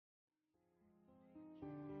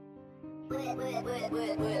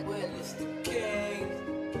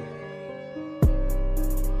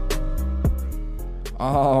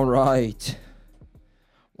All right.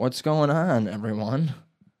 What's going on, everyone?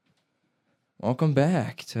 Welcome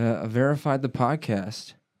back to Verified the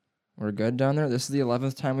Podcast. We're good down there? This is the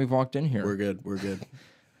 11th time we've walked in here. We're good.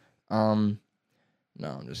 No,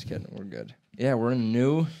 I'm just kidding. We're good. Yeah, we're in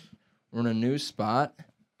a new spot.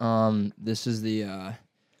 This is the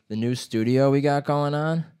new studio we got going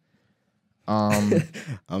on.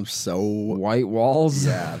 I'm so White walls.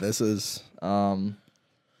 Yeah, this is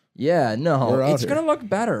Yeah, no, it's here. gonna look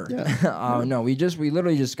better. Yeah. No, we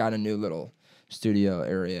literally just got a new little studio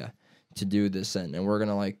area to do this in, and we're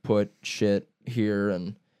gonna like put shit here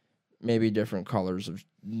and maybe different colors of,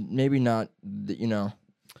 maybe not,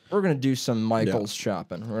 we're gonna do some Michaels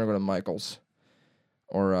shopping. We're gonna go to Michaels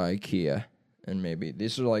or IKEA, and maybe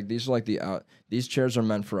these are like these chairs are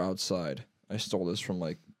meant for outside. I stole this from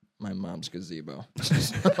like my mom's gazebo.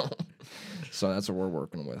 So that's what we're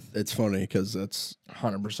working with. It's funny because that's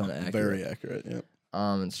 100% accurate. very accurate. Yeah.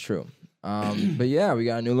 It's true. But yeah, we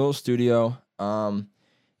got a new little studio.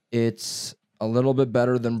 It's a little bit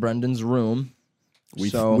better than Brendan's room.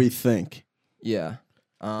 We think. Yeah.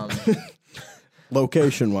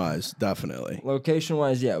 Location wise, definitely. Location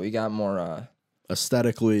wise, yeah, we got more.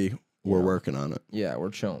 Aesthetically, we're working on it. Yeah,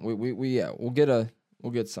 we're chilling. We'll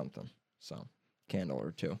get something. So, candle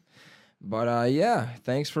or two. But yeah,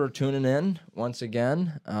 thanks for tuning in once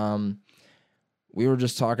again. We were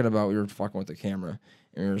just talking about, we were fucking with the camera,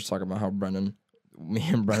 and we were just talking about how Brendan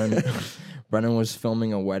was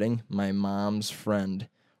filming a wedding. My mom's friend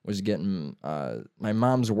was getting, my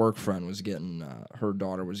mom's work friend was getting, her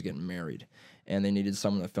daughter was getting married, and they needed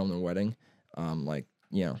someone to film their wedding.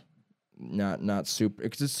 Not super,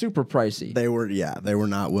 because it's super pricey. They were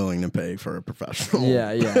not willing to pay for a professional.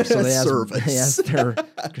 Yeah. So they service. asked her,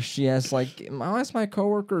 because she asked, like, I'll ask my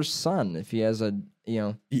coworker's son if he has a,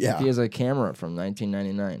 if he has a camera from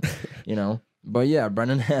 1999, But yeah,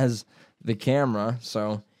 Brendan has the camera,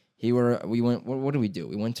 so we went. What did we do?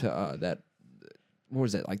 We went to that. What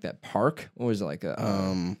was it, like that park? What was it, like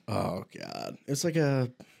a? Oh god, it's like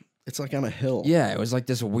on a hill. Yeah, it was like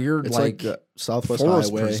this weird, it's like the Southwest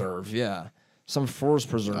forest Highway preserve. Yeah, some forest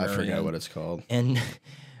preserve. I forget area. what it's called. And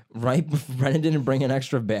right, Brendan didn't bring an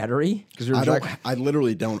extra battery because we were I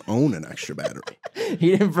literally don't own an extra battery.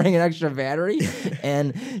 He didn't bring an extra battery,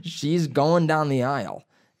 and she's going down the aisle,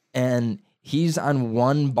 and he's on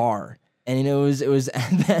one bar, and it was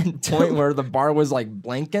at that point where the bar was like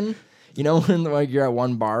blinking. When like you're at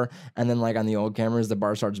one bar, and then like on the old cameras, the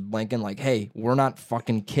bar starts blinking. Like, hey, we're not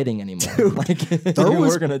fucking kidding anymore. Dude, like,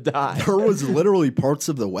 we're gonna die. There was literally parts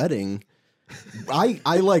of the wedding.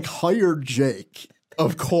 I like hired Jake,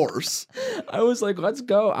 of course. I was like, let's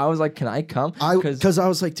go. I was like, can I come? Because I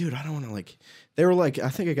was like, dude, I don't want to like. They were like, I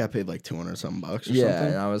think I got paid like $200-something or something. Yeah,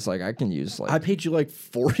 and I was like, I can use like. I paid you like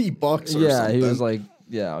 $40 or something. Yeah, he was like,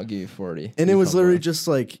 yeah, I'll give you 40. And it was literally just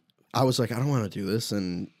like, I was like, I don't want to do this,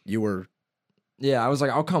 and you were. Yeah, I was like,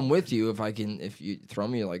 I'll come with you if you throw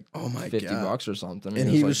me like $50 or something. And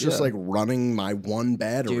he was just like running my one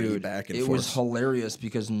battery back and forth. It was hilarious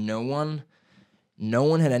because no one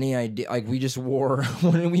had any idea. Like, we just wore,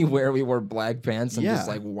 what did we wear? We wore black pants and just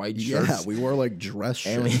like white shirts. Yeah, we wore like dress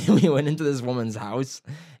shit. And we went into this woman's house,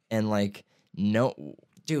 and like,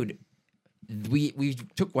 dude, we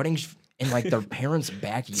took weddings in like their parents'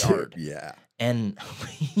 backyard. Dude, yeah. And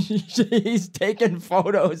he's taking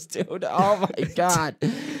photos, dude. Oh my god!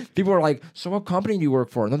 People were like, "So, what company do you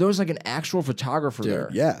work for?" No, there was like an actual photographer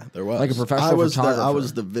there. Yeah, there was like a professional photographer. I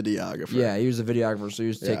was the videographer. Yeah, he was the videographer. So he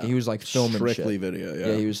was taking. He was like filming strictly shit. video.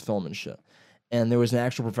 Yeah, he was filming shit. And there was an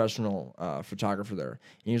actual professional photographer there. And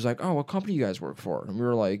he was like, "Oh, what company do you guys work for?" And we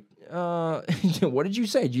were like, "What did you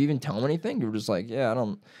say? Did you even tell him anything?" You were just like, "Yeah,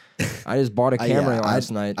 I just bought a camera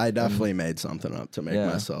last night." I definitely made something up to make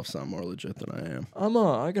myself sound more legit than I am.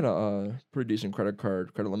 I got a pretty decent credit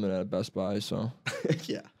limit at Best Buy, so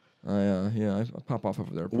yeah. I pop off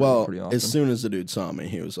over there pretty often. As soon as the dude saw me,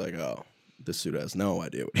 he was like, "Oh, this dude has no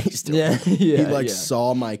idea what he's doing." Yeah, he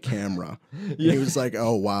saw my camera. He was like,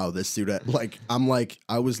 "Oh wow, this dude."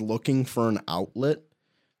 I was looking for an outlet.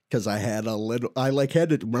 Because I had had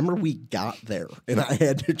to, remember we got there and I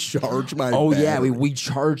had to charge my battery. Yeah, we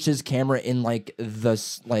charged his camera in like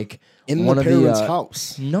in one the parents'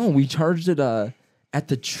 house. No, we charged it at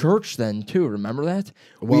the church then too. Remember that?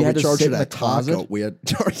 Well, we charged it at Taco. We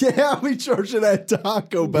charged it at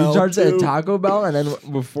Taco Bell. We charged it at Taco Bell, and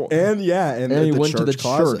then before and then we went to the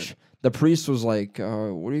closet. church. The priest was like, "What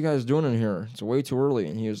are you guys doing in here? It's way too early."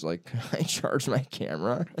 And he was like, "I charged my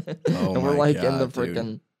camera," and we're like in the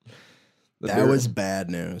freaking. That was bad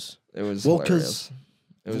news. It was Well, hilarious.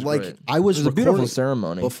 It was like great. I was It was a beautiful recording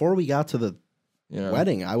ceremony. before we got to the You know?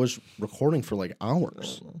 wedding. I was recording for like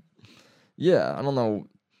hours. Yeah, I don't know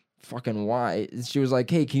fucking why. She was like,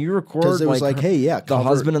 "Hey, can you record?" Because it was like, hey, yeah, the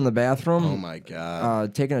husband in the bathroom. Oh my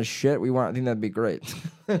god. Taking a shit. I think that'd be great.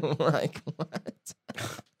 Like what?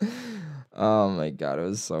 Oh my god, it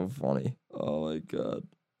was so funny. Oh my god.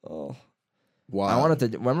 Oh, Wow. I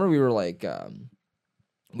wanted to. Remember, we were like,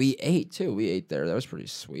 we ate too. We ate there. That was pretty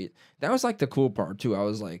sweet. That was like the cool part too. I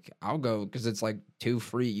was like, I'll go because it's like 2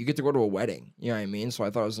 free. You get to go to a wedding. You know what I mean? So I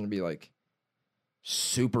thought it was gonna be like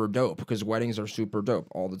super dope because weddings are super dope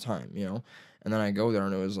all the time. You know. And then I go there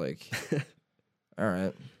and it was like, all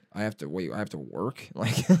right. I have to wait. I have to work.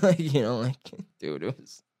 Like, you know, like, dude, it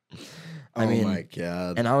was. I mean, my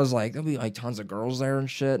god. And I was like, there'll be like tons of girls there and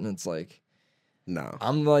shit, and it's like, no,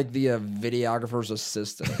 I'm like the videographer's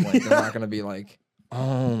assistant. Like, they're not gonna be like,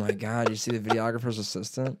 oh my god, you see the videographer's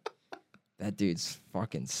assistant? That dude's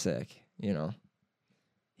fucking sick. You know,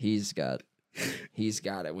 he's got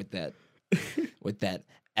it with that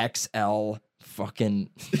XL fucking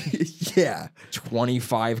yeah,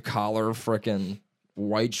 25 collar frickin'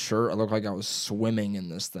 white shirt. I looked like I was swimming in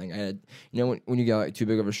this thing. I had, you know, when you got like too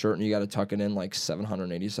big of a shirt and you got to tuck it in like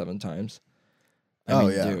 787 times. I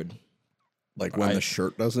mean, yeah, dude. Like when the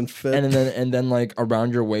shirt doesn't fit, and then like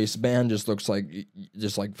around your waistband just looks like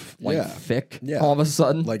Yeah. thick. Yeah. All of a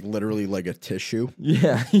sudden, like literally like a tissue.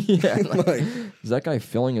 yeah. Like, Like- is that guy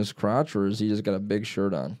filling his crotch or is he just got a big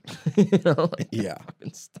shirt on? You know, like Yeah.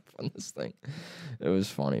 fucking stuff on this thing. It was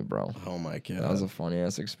funny, bro. Oh my god, That was a funny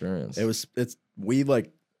ass experience. We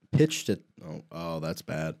like pitched it. Oh, that's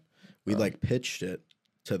bad. We like pitched it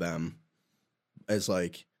to them as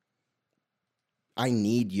like, I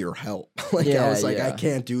need your help. Like I was like, I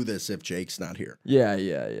can't do this if Jake's not here. Yeah.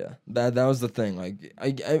 That was the thing. Like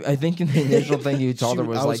I think in the initial thing you told her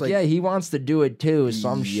was like, yeah, he wants to do it too, so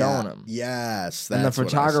I'm showing him. Yes, And the that's what I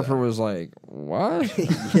photographer said. was like, what?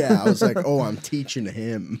 Yeah, I was like, oh, I'm teaching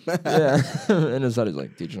him. Yeah. In his head, he's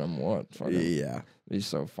like, teaching him what? Fucking, Yeah. he's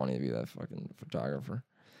so funny to be that fucking photographer.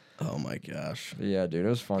 Oh my gosh. But yeah, dude, it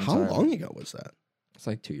was fun. How time. long ago was that? It's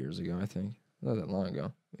like 2 years ago, I think. Not that long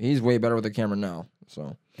ago. He's way better with the camera now.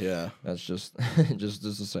 So Yeah. that's just just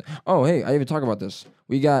to say. Oh, hey, I even talk about this.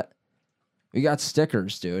 We got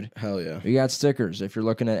stickers, dude. Hell yeah. We got stickers. If you're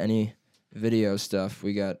looking at any video stuff,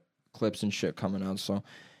 we got clips and shit coming out. So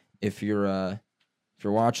if you're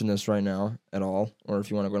watching this right now at all, or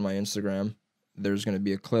if you want to go to my Instagram, there's gonna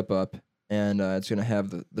be a clip up and it's gonna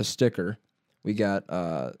have the sticker. We got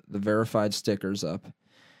the verified stickers up.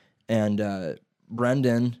 And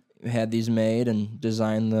Brendan had these made and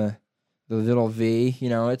designed the little V. You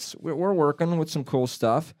know, we're working with some cool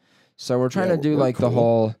stuff. So we're trying to do we're like the cool.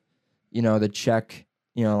 whole, you know, the check,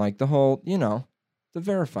 you know, like the whole, you know, the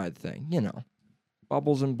verified thing, you know,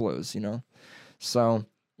 bubbles and blues, you know. So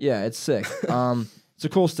yeah, it's sick. It's a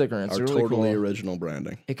cool sticker. And it's Our really totally cool. original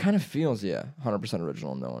branding. It kind of feels, 100%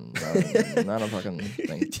 original. No one, not a fucking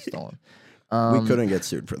thing stolen. We couldn't get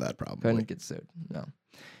sued for that, probably. Couldn't get sued. No.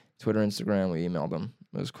 Twitter, Instagram, we emailed them.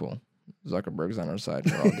 It was cool. Zuckerberg's on our side.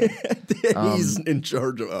 We're all good. He's in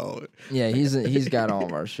charge of Yeah, he's got all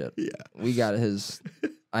of our shit. Yeah. We got his.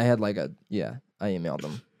 I had like I emailed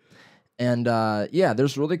them. And they're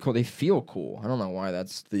really cool. They feel cool. I don't know why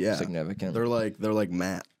that's significant. They're like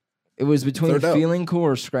matte. It was between they're dope. feeling cool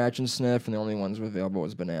or scratch and sniff, and the only ones available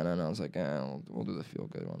was banana. And I was like, we'll do the feel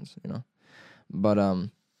good ones, you know. But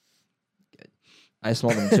I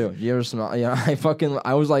smelled them too. You ever smell? Yeah,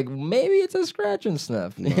 I was like, maybe it's a scratch and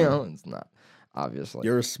sniff. You know, it's not. Obviously,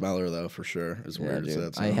 You're a smeller though, for sure. As weird as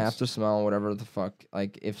that sounds. I have to smell whatever the fuck.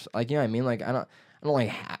 Like if, like, you know what I mean? Like I don't like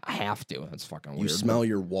have to. That's fucking weird. You smell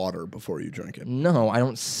your water before you drink it. No, I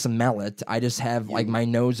don't smell it. I just have like my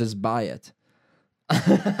nose is by it.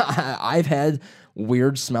 I've had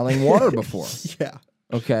weird smelling water before. Yeah.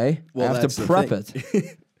 Okay, Well, I have that's to the prep thing.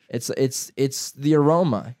 it. It's the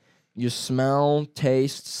aroma. You smell,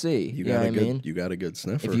 taste, see. You know what I mean? You got a good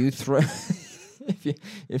sniffer. If you throw,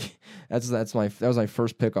 if that was my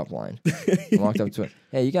first pickup line. I walked up to it.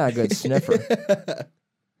 Hey, you got a good sniffer.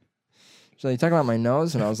 So you talking about my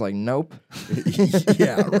nose, and I was like, nope.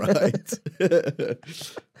 Yeah, right.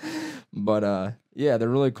 But yeah, they're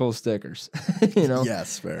really cool stickers. You know.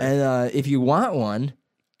 Yes, fair. And if you want one,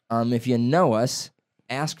 if you know us,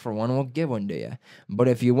 ask for one. We'll give one to you. But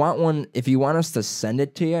if you want one, if you want us to send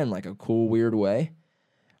it to you in like a cool, weird way,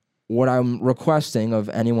 what I'm requesting of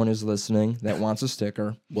anyone who's listening that wants a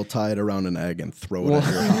sticker, We'll tie it around an egg and throw it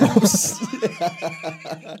at your house.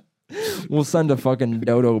 We'll send a fucking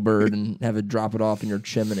dodo bird and have it drop it off in your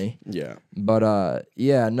chimney. Yeah. But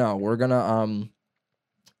yeah, no, we're gonna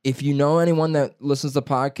if you know anyone that listens to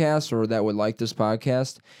podcasts or that would like this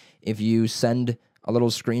podcast, if you send a little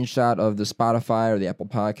screenshot of the Spotify or the Apple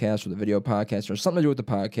podcast or the video podcast or something to do with the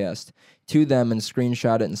podcast to them and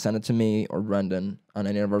screenshot it and send it to me or Brendan on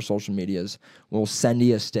any of our social medias, we'll send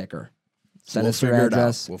you a sticker. Send us your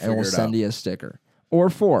address and we'll send you a sticker. Or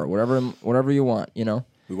four, whatever you want, you know?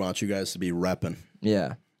 We want you guys to be repping.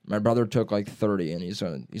 Yeah. My brother took like 30 and he's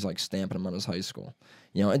like stamping them on his high school.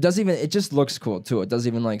 You know, it just looks cool too. It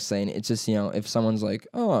doesn't even like saying it's just, you know, if someone's like,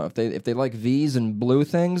 oh, if they like V's and blue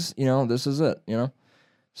things, you know, this is it, you know?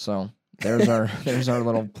 So there's our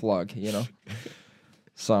little plug, you know?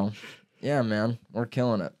 So yeah, man, we're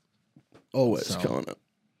killing it. Always killing it.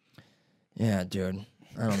 Yeah, dude.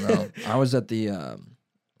 I don't know. I was at the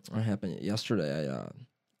what happened yesterday?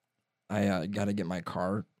 I got to get my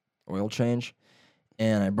car oil change.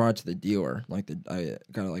 And I brought it to the dealer.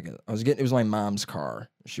 It was my mom's car.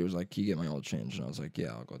 She was like, "Can you get my oil change?" And I was like,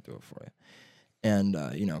 "Yeah, I'll go do it for you." And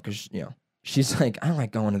you know, because you know, she's like, "I don't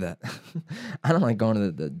like going to that. I don't like going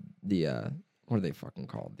to the what are they fucking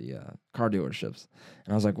called? The car dealerships."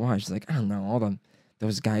 And I was like, "Why?" She's like, "I don't know. All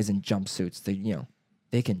those guys in jumpsuits.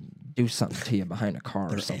 They can do something to you behind a car.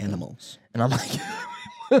 They're or something." animals. And I'm like,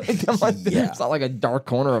 Yeah. It's not like a dark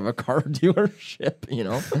corner of a car dealership, you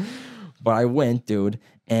know. But I went, dude,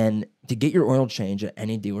 and to get your oil change at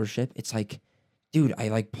any dealership, it's like, dude, I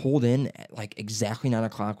like pulled in at like exactly 9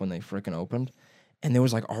 o'clock when they freaking opened, and there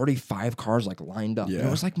was like already 5 cars like lined up. Yeah. And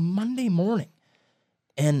it was like Monday morning,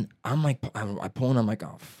 and I'm like, I pull in, I'm like,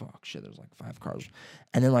 oh fuck, shit, there's like 5 cars,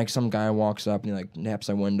 and then like some guy walks up and he like naps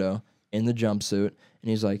my window in the jumpsuit, and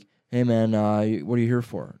he's like, hey man, what are you here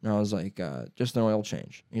for? And I was like, just an oil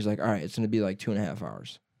change. And he's like, all right, it's gonna be like 2.5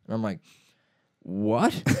 hours, and I'm like,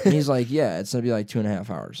 what? And he's like, yeah, it's gonna be like 2.5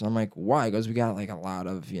 hours. And I'm like, why? He goes, we got like a lot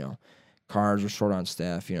of, you know, cars are short on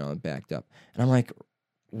staff, you know, backed up. And I'm like,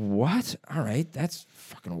 what? All right, that's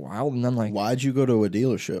fucking wild. And I'm like, why'd you go to a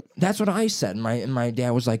dealership? that's what I said. And my dad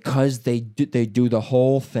was like, cause they do the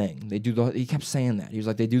whole thing. He kept saying that. He was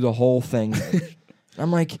like, they do the whole thing.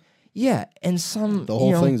 I'm like, yeah, and The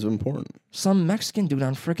whole thing's important. Some Mexican dude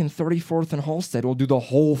on freaking 34th and Halstead will do the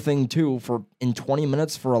whole thing too in 20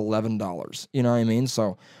 minutes for $11. You know what I mean?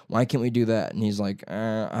 So why can't we do that? And he's like,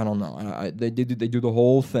 I don't know. They do the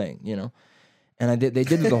whole thing, you know. And they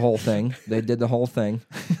did the whole thing. They did the whole thing.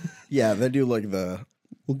 Yeah, they do like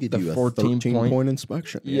we'll give you a 14 point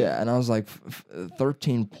inspection. Yeah, and I was like,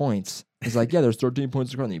 13 points. He's like, yeah, there's 13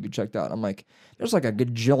 points that need to be checked out. I'm like, there's like a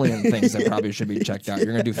gajillion things that probably should be checked out. You're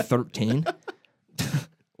gonna do 13?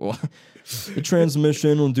 Well, the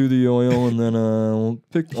transmission, we'll do the oil, and then we'll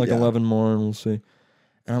pick like 11 more, and we'll see.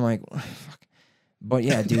 And I'm like, fuck. But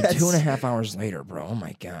yeah, dude, 2.5 hours later, bro. Oh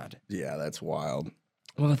my god. Yeah, that's wild.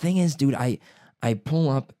 Well, the thing is, dude, I pull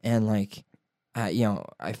up and like, you know,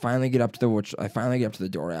 I finally get up to the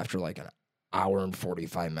door after like an hour and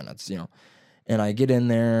 45 minutes, you know. And I get in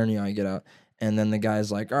there, and you know, I get out, and then the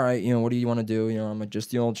guy's like, "All right, you know, what do you want to do?" You know, I'm like,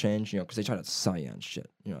 "Just the oil change," you know, because they try to sell you on shit.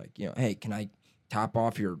 You know, like, you know, hey, can I top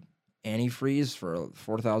off your antifreeze for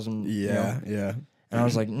 4,000? Yeah, you know? yeah. And I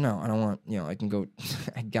was like, "No, I don't want. You know, I can go.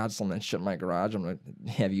 I got some of that shit in my garage. I'm gonna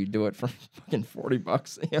have you do it for fucking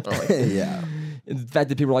 $40. You know, like, yeah. In fact,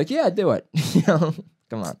 that people are like, "Yeah, do it." You know,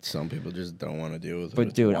 come on. Some people just don't want to deal with it.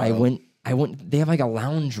 But dude, I went. They have like a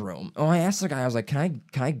lounge room. Oh, I asked the guy, I was like, can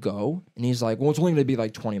I go? And he's like, well, it's only going to be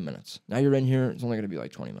like 20 minutes. Now you're in here, it's only going to be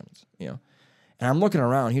like 20 minutes, you know? And I'm looking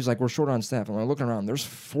around. He's like, we're short on staff. And I'm looking around. There's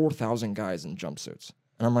 4,000 guys in jumpsuits.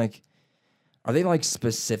 And I'm like, are they like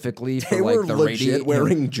specifically for like the legit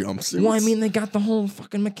wearing jumpsuits? Well, I mean, they got the whole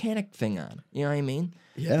fucking mechanic thing on. You know what I mean?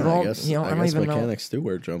 Yeah, all, I guess, you know, I guess mechanics mechanics do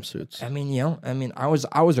wear jumpsuits. I mean, you know, I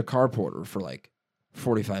was a car porter for like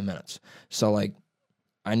 45 minutes. So like,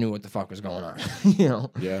 I knew what the fuck was going on, you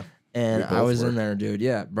know? Yeah. And I was in there, dude.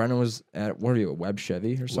 Yeah. Brendan was at, what are you, a Web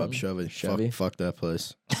Chevy or something? Web Chevy. Fuck that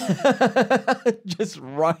place. Just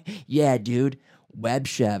right. Yeah, dude. Web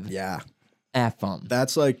Chev. Yeah. F 'em.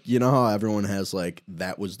 That's like, you know how everyone has like,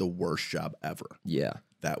 that was the worst job ever. Yeah.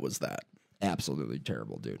 That was that. Absolutely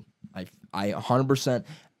terrible, dude. I 100%,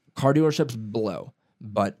 car dealerships blow,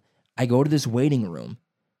 but I go to this waiting room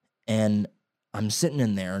and I'm sitting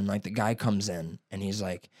in there, and like the guy comes in, and he's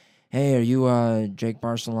like, "Hey, are you Jake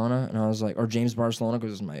Barcelona?" And I was like, or James Barcelona,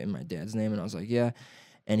 because it's my dad's name, and I was like, "Yeah."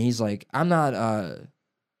 And he's like, "I'm not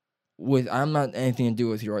anything to do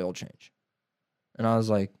with your oil change." And I was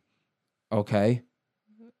like, "Okay."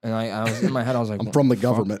 And I was in my head, I was like, I'm from the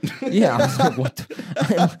government. yeah, I was like, what?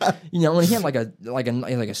 And he had like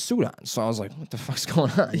a suit on, so I was like, what the fuck's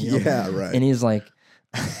going on? Yeah, right. And he's like,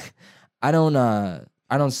 I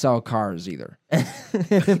don't sell cars either.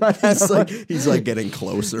 he's like getting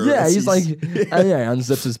closer. Yeah, he's like,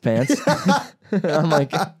 unzips his pants.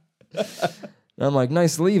 I'm like,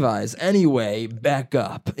 nice Levi's. Anyway, back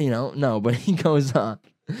up. No, but he goes,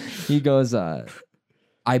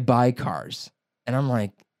 I buy cars. And I'm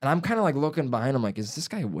like, and I'm kind of like looking behind him like, is this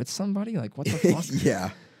guy with somebody? Like, what the fuck? Yeah.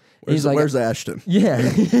 Where's Ashton? Yeah.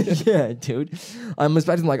 Yeah, dude. I'm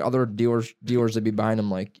expecting like other dealers to be behind him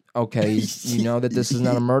like, okay, you know that this is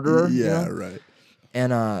not a murderer? Yeah, right.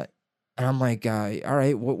 And I'm like, all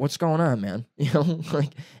right, what's going on, man?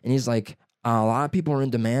 Like, and he's like, a lot of people are in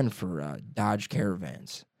demand for Dodge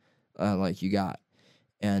Caravans, like you got,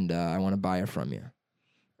 and I want to buy it from you.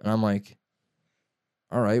 And I'm like,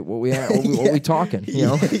 all right, what we talking?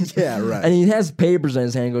 Yeah, right. And he has papers in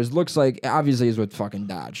his hand. He goes, looks like obviously he's with fucking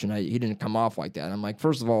Dodge, and he didn't come off like that. And I'm like,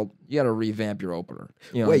 first of all, you got to revamp your opener.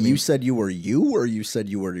 Wait, you said you were you, or you said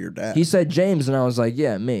you were your dad? He said James, and I was like,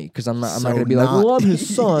 yeah, me, because I'm not going to be like, well, I'm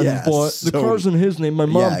his son, but the car's in his name. My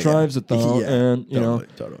mom drives it though, and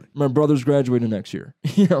totally. My brother's graduating next year.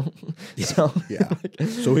 So yeah,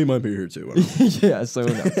 so he might be here too. Yeah, so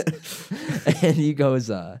who knows? And he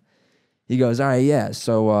goes, all right, yeah.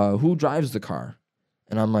 So who drives the car?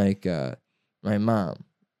 And I'm like, my mom.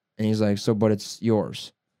 And he's like, so, but it's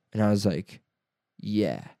yours. And I was like,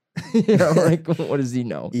 yeah. Like, what does he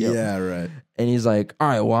know? Yeah, right. And he's like, all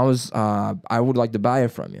right, well, I would like to buy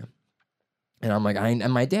it from you. And I'm like,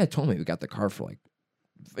 and my dad told me we got the car for like,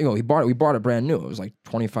 we bought it brand new. It was like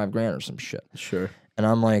 $25,000 or some shit. Sure. And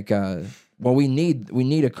I'm like, well, we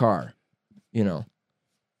need a car,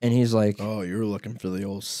 And he's like, oh, you were looking for the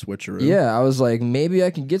old switcheroo. Yeah, I was like, maybe I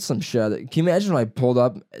can get some shit. Can you imagine when I pulled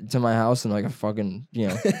up to my house in like a fucking,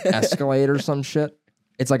 Escalade or some shit?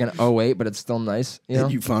 It's like an 08, but it's still nice.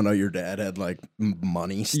 And you found out your dad had like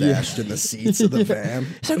money stashed in the seats of the van.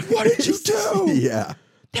 It's like, what did you do? Yeah.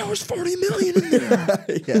 There was $40 million in there.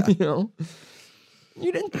 Yeah.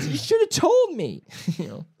 You should have told me.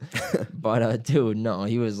 But dude, no,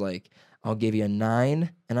 he was like, I'll give you a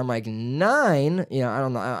 9. And I'm like, 9? I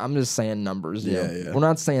don't know. I'm just saying numbers. Yeah. We're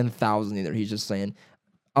not saying 1,000 either. He's just saying,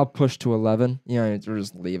 I'll push to 11. We're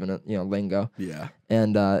just leaving it, lingo. Yeah.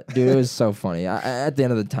 And dude, it was so funny. At the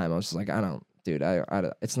end of the time, I was just like,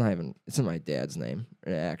 it's not even, it's in my dad's name,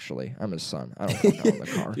 actually. I'm his son. I don't fucking own the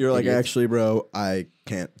car. You're like, actually, bro, I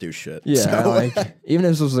can't do shit. Yeah, so. like, even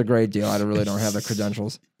if this was a great deal, I really don't have the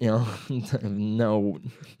credentials. No.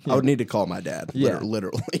 I would need to call my dad. Yeah.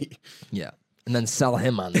 Literally. Yeah. And then sell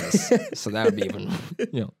him on this. So that would be even,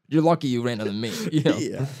 you're lucky you ran into me.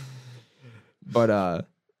 Yeah. But,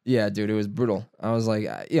 yeah, dude, it was brutal. I was like,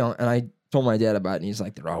 and I told my dad about it, and he's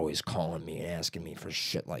like, they're always calling me and asking me for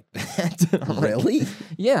shit like that. Really? Like,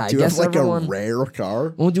 yeah, do you guess have like everyone, a rare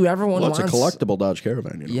car? Well, dude, everyone wants... it's a collectible Dodge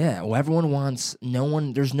Caravan, Yeah, well, everyone wants...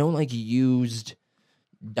 There's no, like, used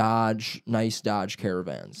nice Dodge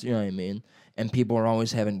Caravans, you know what I mean? And people are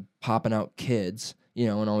always popping out kids,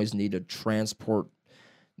 and always need to transport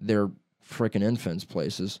their freaking infants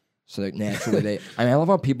places. So that naturally I love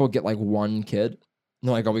how people get, like, one kid.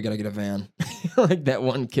 They're like, oh, we gotta get a van. Like that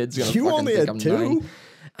one kid's gonna you fucking only think had I'm 2? dying.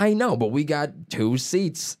 I know, but we got 2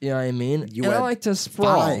 seats. You know what I mean? You and had I like to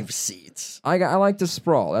sprawl. 5 seats. I like to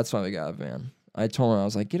sprawl. That's why we got a van. I told him, I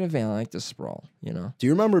was like, get a van. I like to sprawl. Do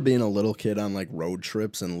you remember being a little kid on like road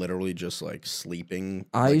trips and literally just like sleeping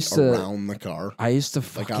around the car? I used to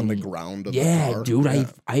fucking, like on the ground of the car. Yeah, dude.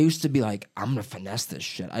 I used to be like, I'm gonna finesse this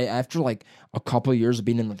shit. After like a couple of years of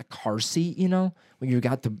being in like the car seat, when they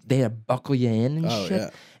had to buckle you in and shit. Yeah.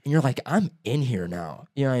 And you're like, I'm in here now.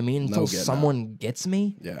 You know what I mean? Until someone gets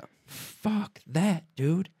me. Yeah. Fuck that,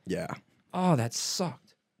 dude. Yeah. Oh, that sucked.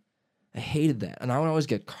 I hated that. And I would always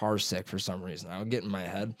get car sick for some reason. I would get in my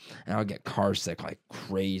head and I would get car sick like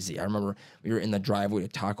crazy. I remember we were in the driveway to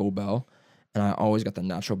Taco Bell and I always got the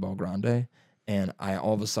Nacho Bel Grande and I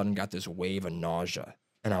all of a sudden got this wave of nausea.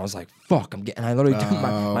 And I was like, fuck, and I literally,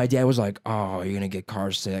 my dad was like, oh, you're going to get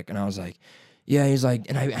car sick. And I was like, yeah, he's like,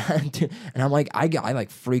 and I'm like, I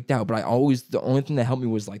like freaked out, but the only thing that helped me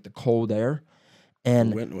was like the cold air.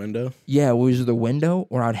 And window? Yeah, it was the window,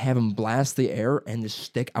 or I'd have him blast the air and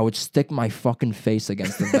I would stick my fucking face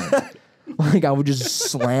against the vent. Like, I would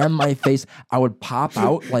just slam my face. I would pop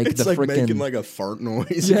out like it's the like freaking... making like a fart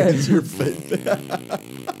noise against your face.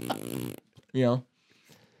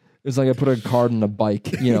 It's like I put a card in a bike,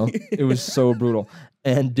 It was so brutal.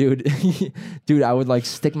 And dude, dude, I would like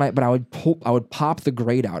stick but I would pop the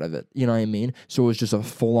grate out of it. You know what I mean? So it was just a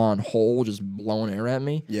full on hole, just blowing air at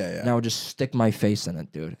me. Yeah, And I would just stick my face in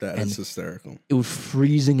it, dude. That and is hysterical. it was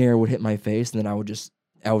freezing air would hit my face, and then I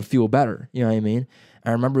would feel better. You know what I mean? I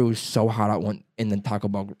remember it was so hot out in the Taco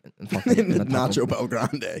Bell, In the Nacho Bell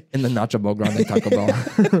Grande. in the Nacho Bell Grande Taco Bell,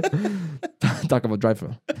 Taco Bell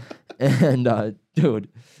drive-thru, and dude.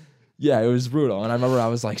 Yeah, it was brutal. And I remember I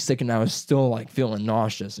was like sick and I was still like feeling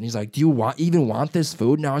nauseous. And he's like, do you even want this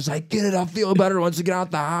food? And I was like, get it, I'll feel better once you get out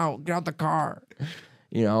the house, get out the car.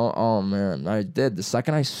 You know, oh man, I did. The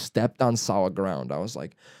second I stepped on solid ground, I was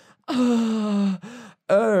like,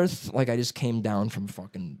 Earth. Like I just came down from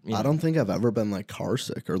fucking. I don't think I've ever been like car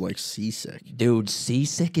sick or like seasick. Dude,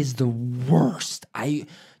 seasick is the worst.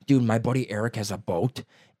 Dude, my buddy Eric has a boat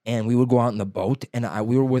and we would go out in the boat and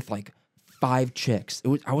we were with like 5 chicks.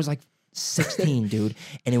 I was like 16, dude.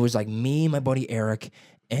 And it was like me, my buddy Eric,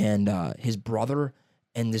 and his brother,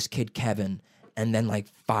 and this kid Kevin, and then like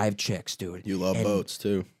 5 chicks, dude. You love boats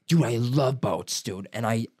too. Dude, I love boats, dude. And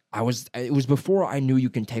it was before I knew you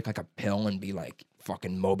can take like a pill and be like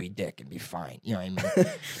fucking Moby Dick and be fine. You know what I mean?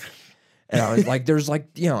 And I was like, there's like,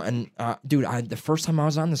 you know, and dude, the first time I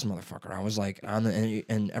was on this motherfucker, I was like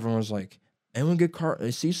and everyone was like, anyone get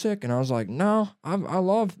seasick? And I was like, no, I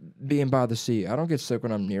love being by the sea. I don't get sick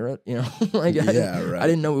when I'm near it, you know? Like, I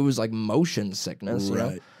didn't know it was like motion sickness, you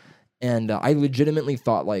know? And I legitimately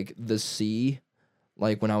thought like the sea,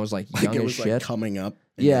 like when I was like young it as was shit. like coming up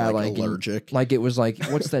and yeah, you're, like allergic. Like it was like,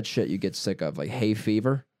 what's that shit you get sick of? Like hay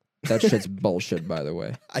fever? That shit's bullshit, by the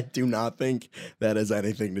way. I do not think that has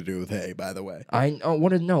anything to do with hay, by the way.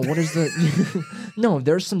 What is the no,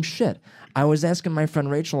 there's some shit. I was asking my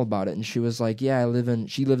friend Rachel about it and she was like, yeah,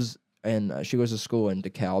 she lives in she goes to school in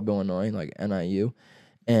DeKalb, Illinois, like NIU.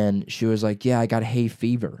 And she was like, yeah, I got hay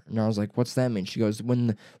fever. And I was like, what's that mean? She goes,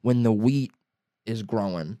 when the wheat is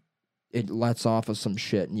growing, it lets off of some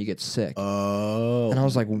shit and you get sick. Oh. And I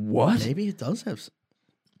was like, what? Maybe it does have.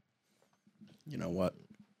 You know what?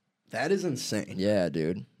 That is insane. Yeah,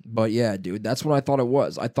 dude. But yeah, dude, that's what I thought it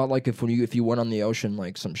was. I thought like if you went on the ocean,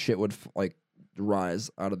 like some shit would like rise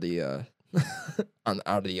out of the out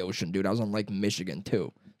of the ocean, dude. I was on Lake Michigan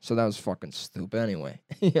too, so that was fucking stupid anyway,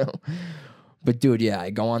 you know. But dude, yeah, I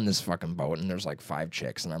go on this fucking boat and there's like 5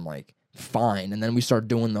 chicks and I'm like, fine. And then we start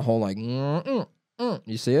doing the whole like, you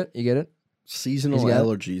see it? You get it? Seasonal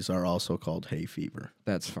allergies are also called hay fever.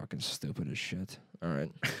 That's fucking stupid as shit. All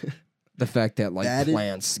right. The fact that like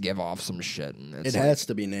plants give off some shit, and it has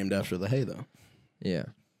to be named after the hay, though. Yeah,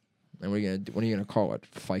 and what are you gonna call it?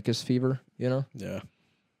 Ficus fever, you know? Yeah.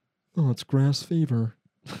 Oh, it's grass fever.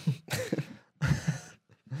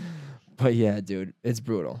 But yeah, dude, it's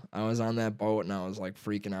brutal. I was on that boat and I was like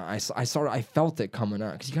freaking out. I felt it coming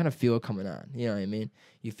on because you kind of feel it coming on. You know what I mean?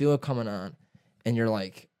 You feel it coming on, and you're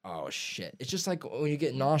like, oh shit! It's just like when you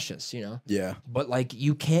get nauseous, you know. Yeah. But like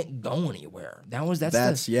you can't go anywhere. That's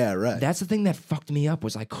the thing that fucked me up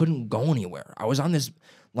was I couldn't go anywhere. I was on this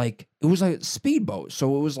like it was like a speedboat,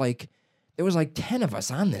 so it was like there was like 10 of us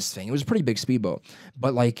on this thing. It was a pretty big speedboat,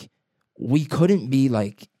 but like we couldn't be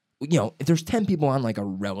like, you know, if there's 10 people on like a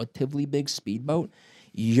relatively big speedboat,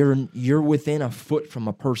 you're within a foot from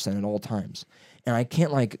a person at all times. And I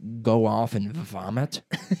can't like go off and vomit,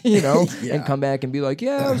 you know, and come back and be like,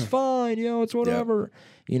 yeah, it's fine, you know, it's whatever,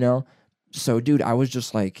 you know. So, dude, I was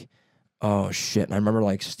just like, oh shit. And I remember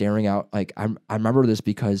like staring out, like I remember this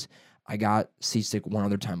because I got seasick one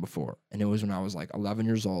other time before, and it was when I was like 11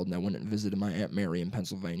 years old, and I went and visited my Aunt Mary in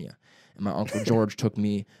Pennsylvania, and my Uncle George took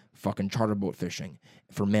me fucking charter boat fishing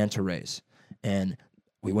for manta rays, and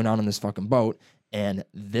we went out on this fucking boat. And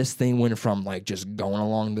this thing went from like just going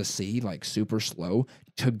along the sea like super slow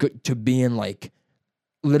to being like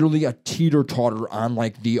literally a teeter-totter on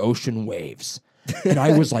like the ocean waves. And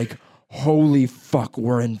I was like, holy fuck,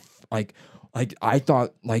 we're in like I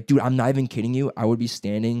thought like, dude, I'm not even kidding you. I would be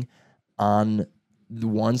standing on the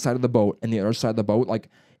one side of the boat and the other side of the boat. Like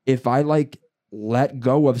if I like let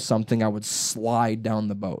go of something, I would slide down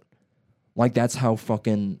the boat. Like that's how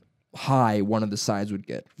fucking high one of the sides would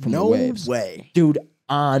get from the waves. No way. Dude,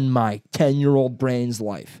 on my 10-year-old brain's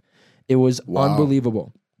life. It was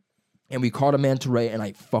unbelievable. And we caught a manta ray, and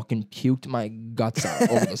I fucking puked my guts out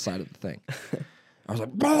over the side of the thing. I was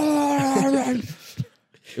like,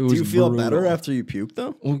 it was Do you feel brutal. better after you puke,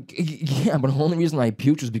 though? Well, yeah, but the only reason I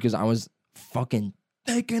puked was because I was fucking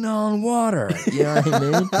taking on water. You know what I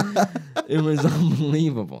mean? It was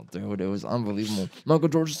unbelievable, dude. It was unbelievable. My Uncle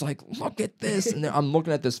George was like, look at this. And then I'm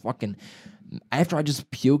looking at this fucking... After I just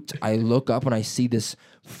puked, I look up and I see this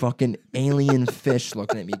fucking alien fish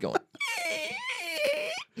looking at me going...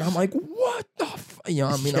 And I'm like, what the fuck? You know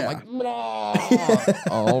what I mean? Yeah. I'm like, "Blah,"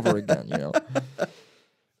 all over again, you know?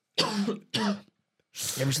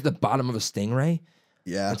 You ever see the bottom of a stingray?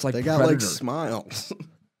 Yeah, It's like they got like Predator. smiles.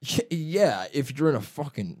 Yeah, if you're in a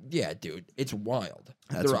fucking... Yeah, dude, it's wild.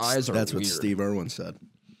 Their eyes are That's weird. what Steve Irwin said.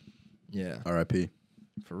 Yeah, R.I.P.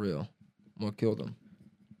 for real. What killed him?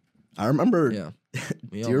 I remember. Yeah,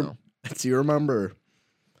 we do, all you, know. do you remember?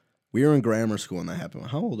 We were in grammar school when that happened.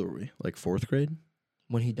 How old were we? Like 4th grade?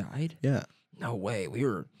 When he died? Yeah. No way. We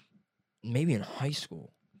were maybe in high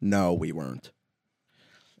school. No, we weren't.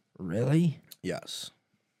 Really? Yes.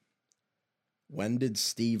 When did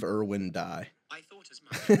Steve Irwin die? I thought as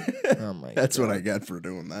much. Oh my That's God. what I get for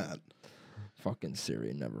doing that. Fucking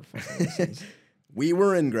Siri never fucking listens. We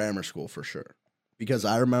were in grammar school for sure. Because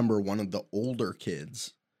I remember one of the older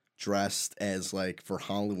kids dressed as like for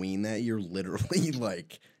Halloween that year, literally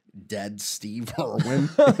like dead Steve Irwin.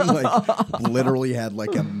 Like literally had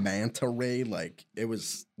like a manta ray. Like it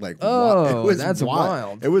was like Oh, it was that's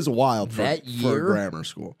wild. It was wild for, That for year? grammar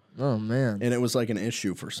school. Oh man. And it was like an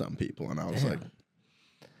issue for some people. And I was Damn. like,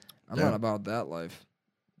 I'm Yeah. not about that life.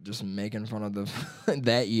 Just making fun of the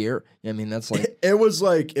that year. I mean, that's like it was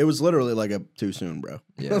literally like a too soon, bro.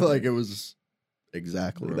 Yeah. Like it was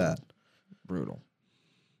exactly Brutal. that. brutal,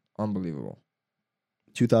 unbelievable.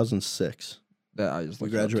 2006. That I just We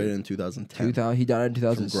looked it up, graduated too. in 2010 2000. He died in from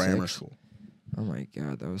 2006. grammar school. Oh my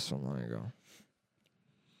God, that was so long ago.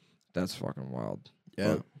 That's fucking wild.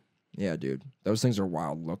 Yeah. But, yeah, dude. Those things are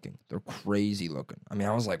wild looking. They're crazy looking. I mean,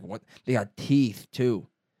 I was like, what? They got teeth too.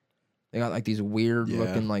 They got like these weird Yeah.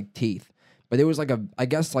 looking like teeth. But it was like I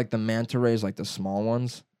guess like the manta rays, like the small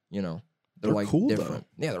ones, you know. They're like cool, though. different.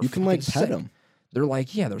 Yeah, they're You can like fucking pet sick. them. They're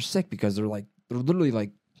like, yeah, they're sick because they're literally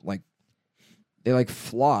like they like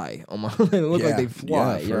fly almost. They look like Yeah, they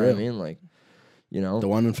fly. yeah, you for know what I real. mean? Like, you know, The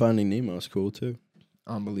one in Finding Nemo is cool too.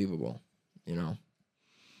 unbelievable. You know.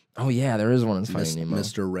 Oh yeah, there is one in Finding Nemo.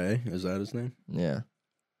 Mr. Ray, is that his name? Yeah.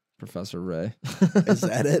 Professor Ray. Is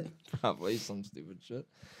that it? Probably some stupid shit.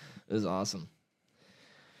 It was awesome.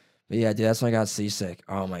 But yeah, dude, that's when I got seasick.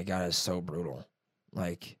 Oh my God, it's so brutal.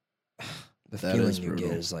 Like the That feeling is you get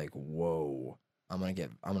brutal. is like, whoa, I'm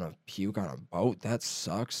gonna puke on a boat. That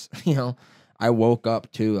sucks. You know? I woke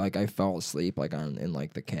up too, like I fell asleep like in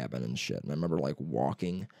like the cabin and shit. And I remember like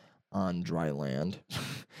walking on dry land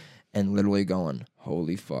and literally going,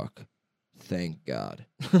 holy fuck. Thank God.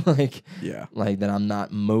 like Yeah. that I'm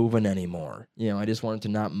not moving anymore. You know, I just wanted to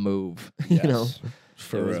not move. You know?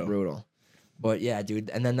 For it was real. brutal. But yeah,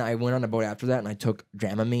 dude. And then I went on a boat after that and I took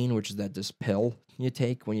Dramamine, which is this pill you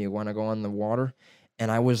take when you want to go on the water.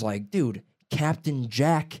 And I was like, dude, Captain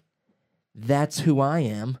Jack, that's who I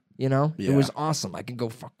am. You know? It Yeah. was awesome. I can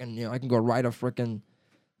go I can go ride a freaking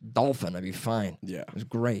dolphin. I'd be fine. Yeah. It was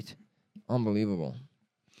great. Unbelievable.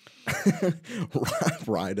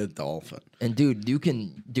 Ride a dolphin. And dude,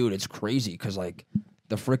 it's crazy because like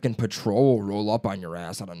the freaking patrol will roll up on your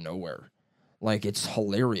ass out of nowhere. Like it's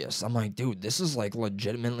hilarious. I'm like, dude, this is like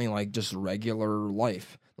legitimately like just regular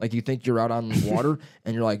life. Like you think you're out on the water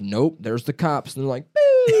and you're like, nope, there's the cops. And they're like,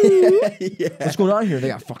 boo. Yeah. What's going on here? They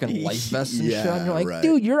got fucking life vests and shit. Yeah, And you're like, right.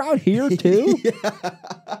 dude, you're out here too?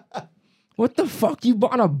 What the fuck? You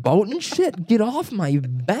bought a boat and shit? Get off my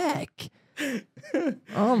back.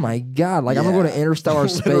 Oh my God. Like I'm gonna go to interstellar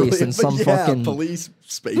space in some fucking police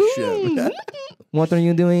spaceship. what are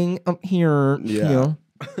you doing up here? Yeah. You know?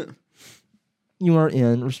 You are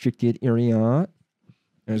in restricted area.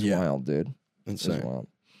 It was Yeah. wild, dude. It was Insane. wild.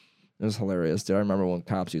 It was hilarious, dude. I remember when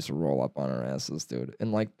cops used to roll up on our asses, dude.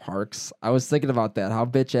 In like parks. I was thinking about that. How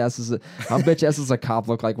bitch ass does a cop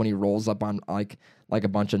look like when he rolls up on like a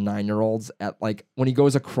bunch of 9-year-olds at like when he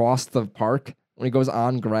goes across the park, when he goes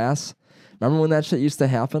on grass? Remember when that shit used to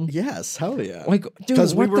happen? Yes, hell yeah. Like, dude,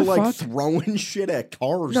 Because we what were the like fuck? throwing shit at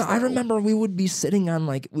cars. No, I though. remember we would be sitting on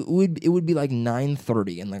like it would be like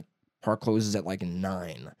 9:30 and the park closes at like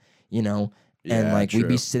 9, you know? And Yeah, like we'd be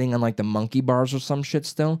true. sitting on like the monkey bars or some shit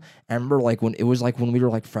still. I remember like when we were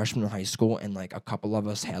like freshmen in high school and like a couple of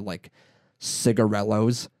us had like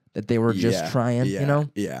cigarellos that they were just Yeah, trying, yeah, you know?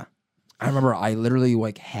 Yeah. I remember I literally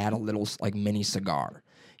like had a little like mini cigar,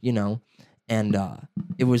 you know? And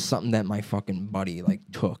it was something that my fucking buddy like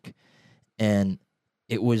took. And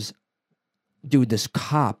it was, dude, this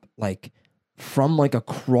cop like from like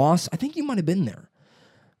across, I think you might have been there.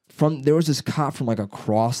 There was this cop from like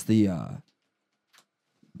across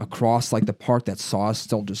like the park that saw us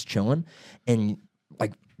still just chilling and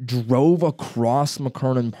like drove across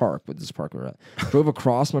McKernan Park, with this park we were at, drove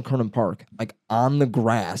across McKernan Park, like on the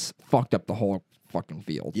grass, fucked up the whole fucking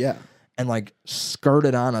field. Yeah. And like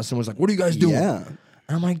skirted on us and was like, what are you guys doing? Yeah.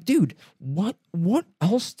 And I'm like, dude, what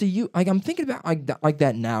else do you like? I'm thinking about like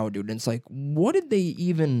that now, dude. And it's like, what did they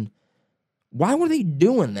even? Why were they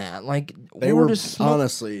doing that? Like They we were just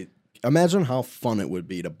honestly. Imagine how fun it would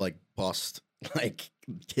be to like bust like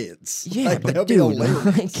kids. Yeah, like, but that'd be dude,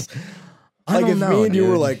 hilarious. I Like don't if know, me and you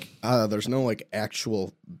were dude. like, there's no like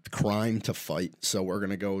actual crime to fight, so we're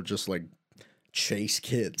gonna go just like chase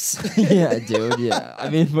kids. Yeah, dude. Yeah, I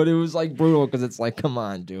mean, but it was like brutal because it's like, come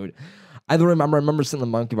on, dude. I remember sitting in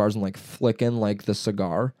the monkey bars and like flicking like the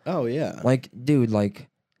cigar, Oh yeah. like, dude, like,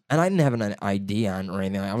 and I didn't have an ID on or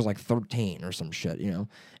anything. I was like 13 or some shit, you know.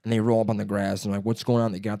 And they roll up on the grass and like, what's going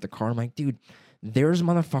on? They got out the car. I'm like, dude, there's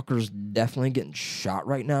motherfuckers definitely getting shot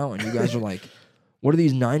right now, and you guys are like, what are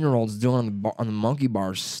these 9-year-olds doing on the monkey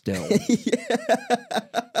bars still?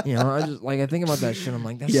 You know, I just like I think about that shit. I'm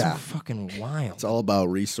like, that's Yeah. so fucking wild. It's all about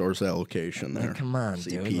resource allocation there. Like, come on,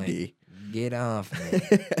 dude. CPD. Like, get off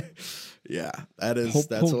me. Yeah, that's Hope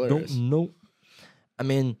hilarious. don't know. I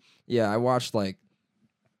mean, yeah, I watched like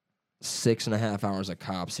 6.5 hours of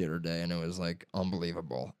Cops the other day, and it was like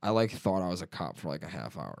unbelievable. I like thought I was a cop for like a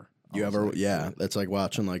half hour. I You was ever, like, yeah, dude, that's like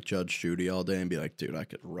watching like Judge Judy all day and be like, dude, I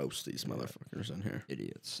could roast these motherfuckers in here.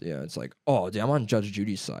 idiots. Yeah, it's like, oh, dude, I'm on Judge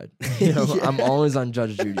Judy's side. You know, I'm always on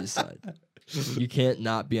Judge Judy's side. You can't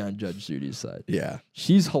not be on Judge Judy's side. Yeah,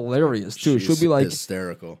 She's hilarious too. She'll she's be like,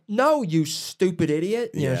 hysterical. "No, you stupid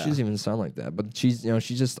idiot." You know, Yeah. she doesn't even sound like that, but she's, you know,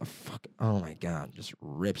 she's just a fuck. Oh my god, just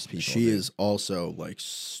rips people. She dude. is also like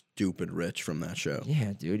stupid rich from that show.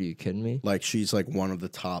 Yeah, dude, are you kidding me? Like she's like one of the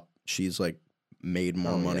top. She's like made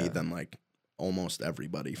more Oh, money yeah. than like almost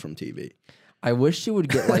everybody from TV. I wish she would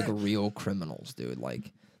get like real criminals, dude.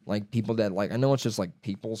 Like people that like I know it's just like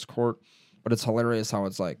people's court, but it's hilarious how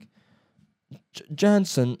it's like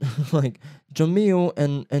Johnson, like Jamil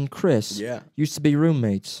and Chris Yeah. used to be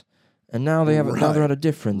roommates, and now they have now Right. they're at a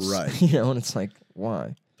difference, Right. You know, and it's like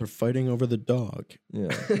why? They're fighting over the dog. Yeah,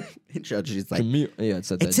 Judge is like, Jamil. Yeah, it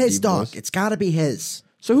said that it's his deep dog. voice. It's got to be his.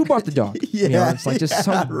 So who bought the dog? Yeah, You know, it's like just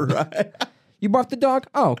some. right. You bought the dog?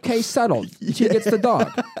 Oh, case settled. She gets the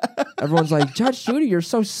dog. Everyone's like, Judge Judy, you're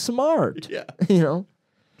so smart. Yeah. You know?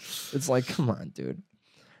 It's like, come on, dude.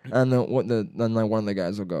 And then like one of the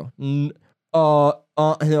guys will go, no,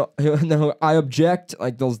 I object.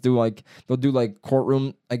 Like they'll do like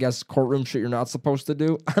courtroom, I guess courtroom shit you're not supposed to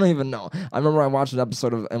do. I don't even know. I remember I watched an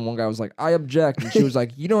episode of, and one guy was like, I object, and she was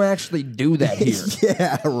like, you don't actually do that here.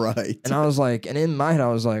 Yeah, right. And I was like, and in my head I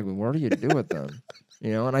was like, well, what do you do with them?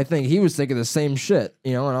 You know, and I think he was thinking the same shit.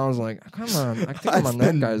 You know, and I was like, come on, I think I'm on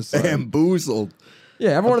that guy's side. bamboozled.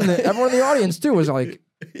 Yeah, everyone in the audience too was like,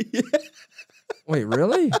 wait,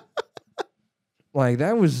 really? Like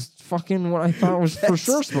that was fucking what I thought was for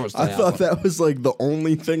sure supposed to I happen. thought that was like the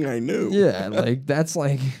only thing I knew. Yeah, like that's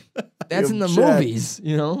in the object. movies,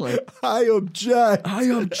 you know? Like I object. I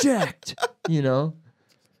object, you know?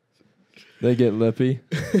 They get lippy.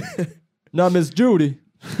 Now, Miss Judy.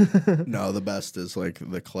 No, the best is like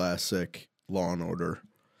the classic Law and Order.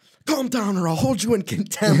 Calm down or I'll hold you in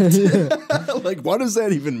contempt. Like, what does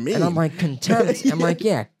that even mean? And I'm like, contempt. I'm like,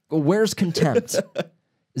 yeah, well, where's contempt?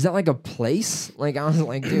 Is that like a place? Like, I was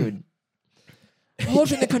like, dude, hold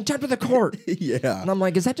you in the contempt of the court. Yeah. And I'm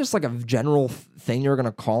like, is that just like a general thing you're going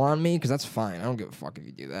to call on me? Because that's fine. I don't give a fuck if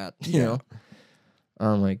you do that. You Yeah. know?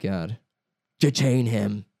 Oh, my God. Detain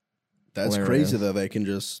him. That's Hilarious. crazy that they can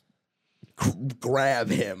just grab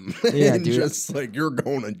him. Yeah, and dude. just like, you're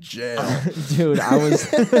going to jail. Dude, I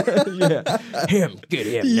was, yeah, get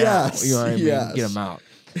him Yes, now. You know what I mean? yes. Get him out.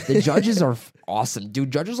 The judges are awesome,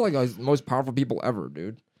 dude. Judges are like the most powerful people ever,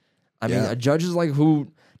 dude. I mean, Yeah. a judge is like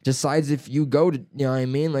who decides if you go to, you know what I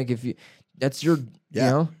mean? Like if you, that's your, Yeah.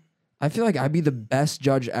 you know? I feel like I'd be the best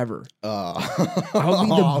judge ever. I would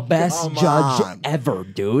be Oh, the best come judge on. ever,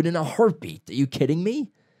 dude, in a heartbeat. Are you kidding me?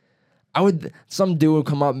 Some dude would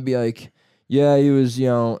come up and be like, yeah, he was, you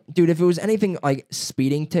know, dude, if it was anything like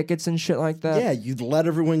speeding tickets and shit like that, Yeah, you'd let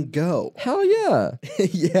everyone go. hell yeah.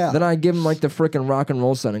 Yeah. Then I'd give him like the freaking rock and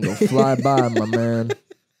roll sign and go, fly by, my man.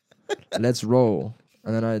 Let's roll.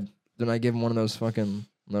 And then I give him one of those fucking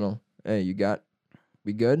little, hey,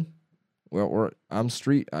 we good? Well, I got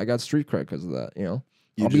street cred because of that, you know?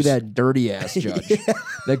 You I'll be just- that dirty ass judge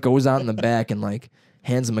that goes out in the back and like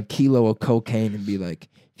hands him a kilo of cocaine and be like,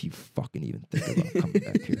 if you fucking even think about coming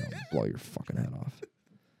back here, I'll blow your fucking head off.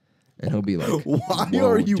 And he'll be like, Why "Whoa,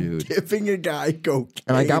 are you dude?" giving a guy cocaine?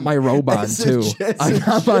 And I got my robe on as a too. judge? I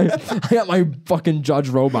got my fucking judge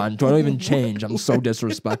robe on too. I don't even change. I'm so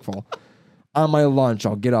disrespectful. On my lunch,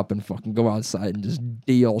 I'll get up and fucking go outside and just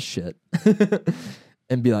deal shit.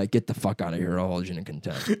 And be like, get the fuck out of here. I'll hold you in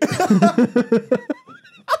contempt.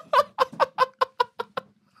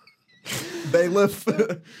 They bailiff.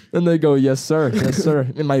 And they go, yes, sir. Yes, sir.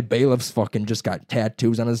 And my bailiff's fucking just got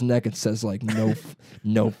tattoos on his neck. It says, like, no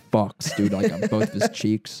fucks, dude, like on both his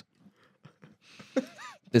cheeks.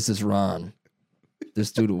 This is Ron.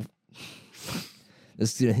 This dude will...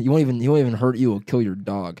 he won't even hurt you. He'll kill your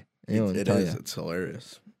dog. It is. It's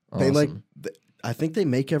hilarious. Awesome. I think they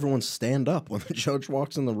make everyone stand up when the judge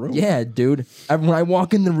walks in the room. Yeah, dude. When I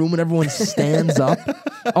walk in the room and everyone stands up,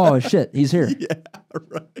 oh shit, he's here. Yeah,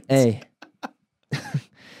 right. Hey,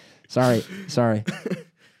 sorry.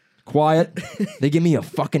 Quiet. They give me a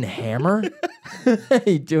fucking hammer.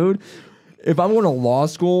 Hey, dude. If I'm going to law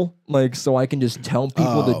school, like, so I can just tell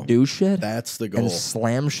people to do shit. That's the goal. And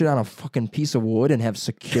slam shit on a fucking piece of wood and have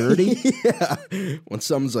security. Yeah. When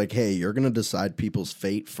someone's like, hey, you're going to decide people's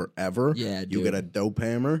fate forever. Yeah, dude. You get a dope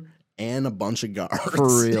hammer and a bunch of guards.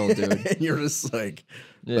 For real, dude. And you're just like,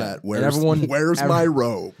 yeah. where's my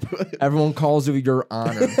rope? Everyone calls you Your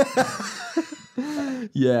Honor.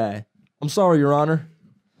 Yeah. I'm sorry, Your Honor.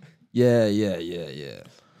 Yeah.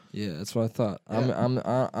 Yeah, that's what I thought. Yeah. I'm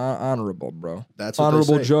honorable, bro. That's what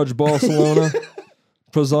honorable they say. Judge Barcelona,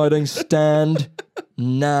 presiding, stand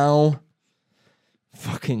now.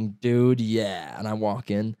 Fucking dude, yeah. And I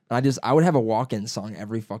walk in. I would have a walk-in song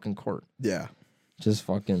every fucking court. Yeah. Just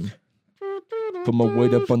fucking put my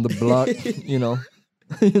weight up on the block, you know,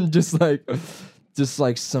 just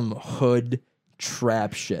like some hood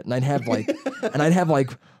trap shit. And I'd have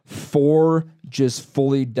like 4 just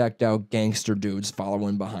fully decked out gangster dudes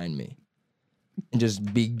following behind me and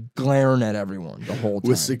just be glaring at everyone the whole time.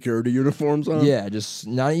 With security uniforms on? Yeah, just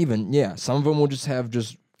not even, yeah. Some of them will just have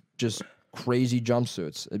just crazy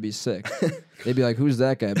jumpsuits. It'd be sick. They'd be like, who's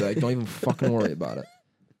that guy? I'd be like, don't even fucking worry about it.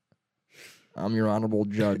 I'm your honorable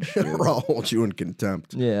judge. Or I'll hold you in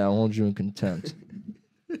contempt. Yeah, I'll hold you in contempt.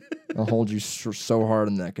 I'll hold you so hard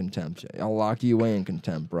in that contempt. I'll lock you away in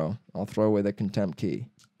contempt, bro. I'll throw away the contempt key.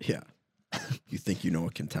 Yeah. You think you know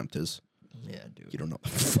what contempt is? Yeah, dude. You don't know the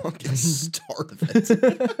fucking start of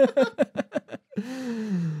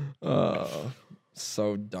it.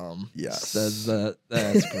 So dumb. Yes.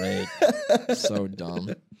 That's great. So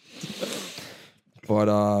dumb. But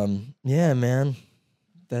yeah, man.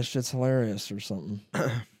 That shit's hilarious or something.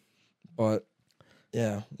 But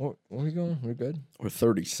yeah, where are we going? We're good? We're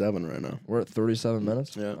 37 right now. We're at 37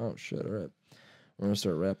 minutes? Yeah. Oh shit, all right. We're gonna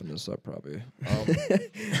start wrapping this up probably.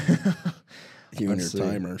 You and your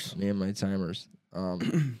timers. Me and my timers.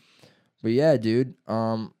 But yeah, dude.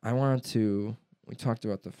 We talked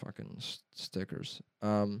about the fucking stickers.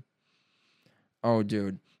 Oh,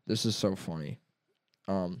 dude, this is so funny.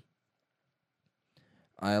 A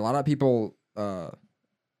lot of people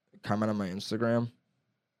comment on my Instagram,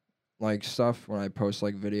 like stuff when I post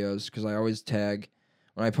like videos, because I always tag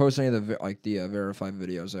when I post any of the verified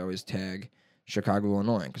videos. I always tag Chicago,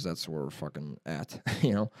 Illinois, because that's where we're fucking at,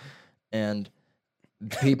 you know. And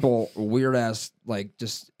people weird ass like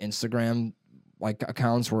just Instagram like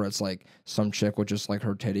accounts where it's like some chick with just like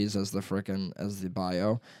her titties as the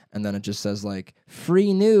bio, and then it just says like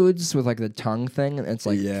free nudes with like the tongue thing, and it's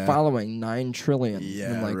like following 9 trillion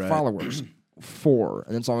and like followers 4,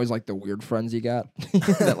 and it's always like the weird friends you got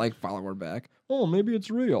that like follow her back. Oh, maybe it's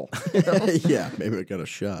real. You know? Yeah, maybe I got a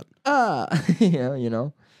shot. Yeah, you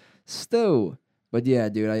know, Stu. But yeah,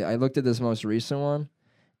 dude, I looked at this most recent one,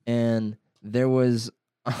 and there was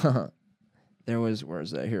where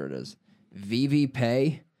is that? Here it is.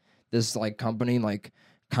 VVPay, this like company like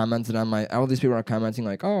commented on all these people are commenting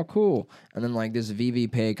like, oh cool, and then like this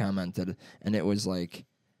VVPay commented, and it was like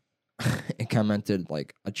it commented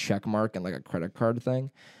like a check mark and like a credit card thing,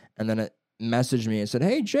 and then it messaged me and said,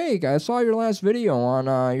 hey Jake, I saw your last video on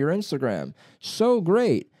your Instagram, so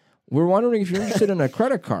great, we're wondering if you're interested in a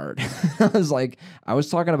credit card. I was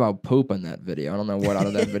talking about poop in that video. I don't know what out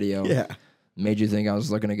of that video made you think I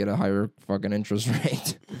was looking to get a higher fucking interest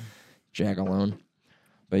rate. Jack alone.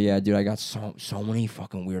 But yeah, dude, I got so many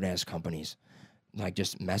fucking weird ass companies like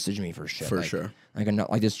just message me for shit. For sure.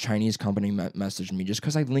 Like this Chinese company messaged me just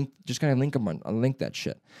because I linked that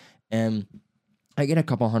shit, and I get a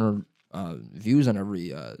couple hundred views on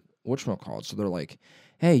every whatchamacallit. So they're like,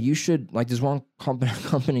 hey, you should, like, this one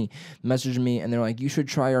company messaged me, and they're like, you should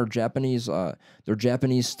try our Japanese their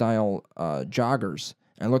Japanese style joggers.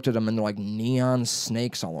 I looked at them, and they're like neon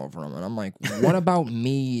snakes all over them. And I'm like, what about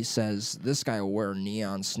me says this guy will wear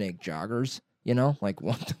neon snake joggers? You know? Like,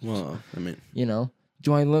 what? Well, I mean. You know?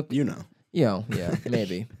 Do I look? You know. Yeah,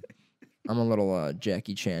 maybe. I'm a little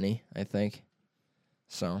Jackie Chan-y, I think.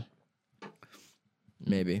 So,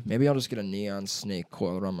 maybe. Maybe I'll just get a neon snake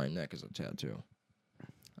coiled around my neck as a tattoo.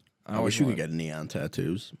 I wish you could get neon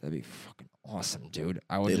tattoos. That'd be fucking awesome, dude.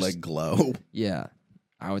 They, like, glow. Yeah.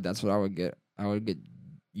 That's what I would get. I would get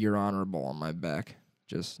 "You're honorable" on my back,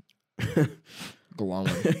 just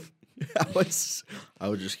glowing. I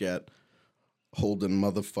would just get holding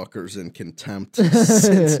motherfuckers in contempt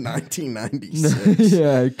since 1996.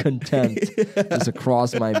 Yeah, contempt just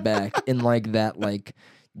across my back in like that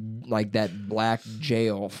black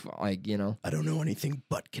jail, like, you know. I don't know anything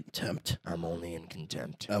but contempt. I'm only in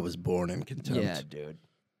contempt. I was born in contempt. Yeah, dude.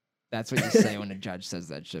 That's what you say when a judge says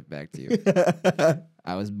that shit back to you.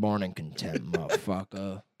 I was born in contempt,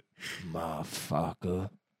 motherfucker. Motherfucker.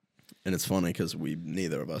 And it's funny because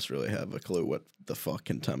neither of us really have a clue what the fuck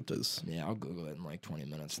contempt is. Yeah, I'll Google it in like 20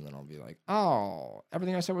 minutes and then I'll be like, oh,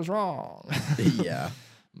 everything I said was wrong. Yeah.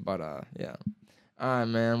 But, yeah. All right,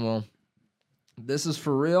 man. Well, this is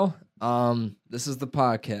for real. This is the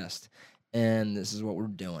podcast. And this is what we're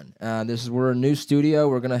doing. We're a new studio.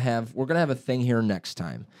 We're gonna have a thing here next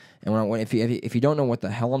time. And if you don't know what the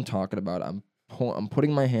hell I'm talking about, I'm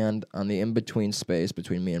putting my hand on the in between space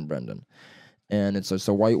between me and Brendan, and it's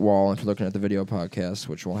a white wall. If you're looking at the video podcast,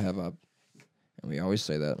 which we'll have up, and we always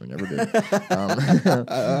say that, we never do. But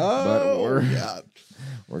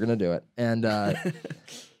we're gonna do it, and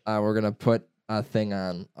we're gonna put a thing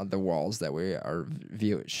on the walls that we are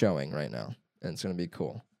showing right now, and it's gonna be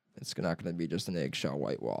cool. It's not going to be just an eggshell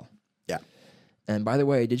white wall. Yeah. And by the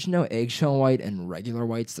way, did you know eggshell white and regular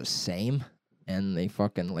white's the same? And they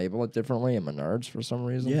fucking label it differently at Menards for some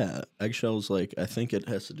reason? Yeah. Eggshells, like, I think it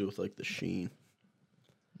has to do with, like, the sheen.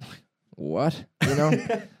 What? You know?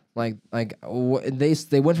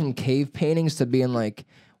 They went from cave paintings to being like,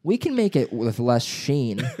 we can make it with less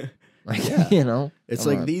sheen. Like, Yeah. You know? It's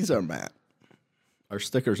like these are matte. Our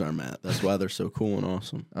stickers are matte. That's why they're so cool and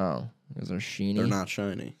awesome. Oh, because they're sheeny? They're not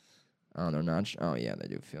shiny. Oh, they're not. Oh, yeah, they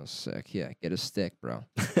do feel sick. Yeah, get a stick, bro.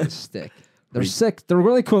 Get a stick. They're sick. They're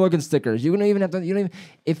really cool looking stickers. You don't even have to. You don't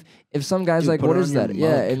even. If some guy's like, "What is that?"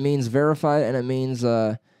 Yeah, it means verified, and it means,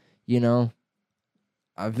 a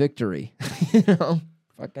victory. You know,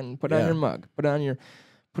 fucking put on your mug. Put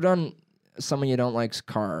on someone you don't like's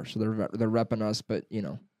car. So they're repping us, but you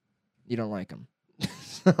don't like them.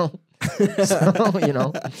 so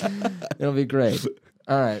it'll be great.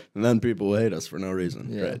 All right. And then people will hate us for no reason.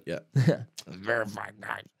 Yeah. Great, yeah. Verified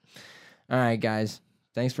guy. All right, guys.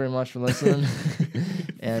 Thanks very much for listening.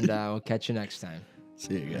 And we'll catch you next time.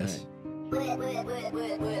 See you guys. All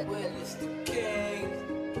right.